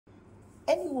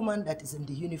Any woman that is in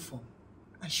the uniform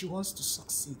and she wants to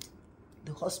succeed,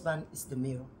 the husband is the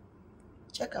mirror.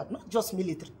 Check out, not just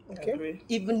military, Okay.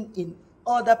 even in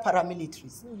other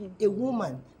paramilitaries. A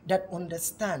woman that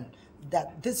understands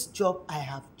that this job I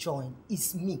have joined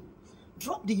is me.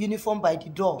 Drop the uniform by the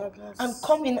door and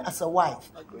come in as a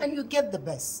wife, and you get the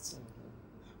best.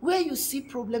 Where you see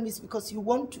problem is because you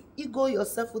want to ego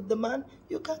yourself with the man,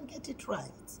 you can't get it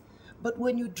right. But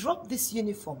when you drop this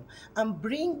uniform and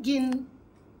bring in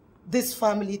this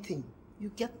family thing,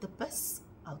 you get the best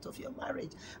out of your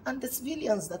marriage. And the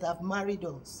civilians that have married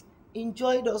us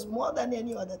enjoyed us more than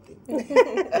any other thing.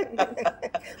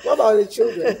 What about the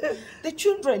children? The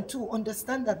children too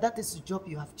understand that that is the job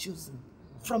you have chosen.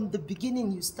 From the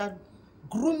beginning, you start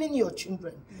grooming your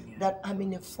children that I'm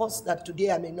in a force that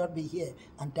today I may not be here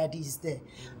and daddy is there.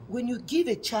 When you give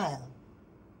a child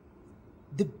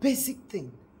the basic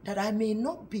thing that I may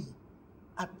not be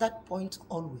at that point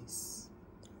always,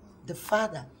 the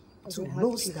father too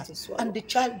knows that, and the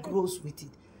child grows with it.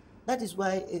 That is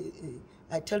why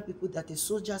I tell people that a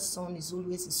soldier's son is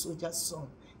always a soldier's son.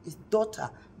 His daughter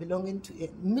belonging to a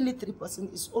military person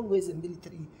is always a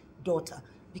military daughter,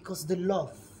 because the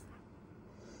love.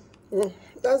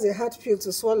 That's a hard pill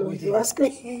to swallow, if you ask me.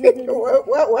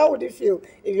 How would you feel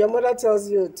if your mother tells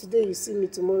you, today you see me,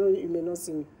 tomorrow you may not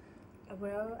see me?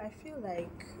 Well, I feel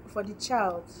like for the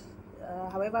child,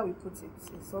 however we put it,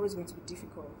 it's always going to be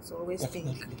difficult. So always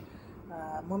think,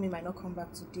 mommy might not come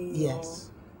back today. Yes.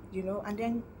 Or, you know, and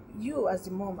then you as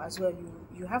the mom as well,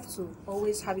 you have to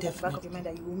always have it at the back of your mind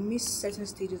that you will miss certain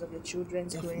stages of your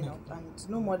children's growing up, and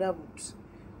no mother would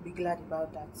be glad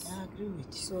about that. I agree with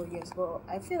you. So yes, but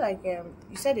I feel like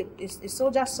you said a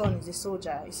soldier's son is a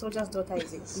soldier, a soldier's daughter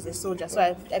is a soldier. So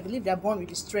I believe they're born with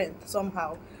the strength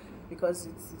somehow, because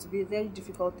it's be a very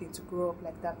difficult thing to grow up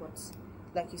like that. But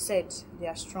like you said, they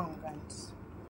are strong, and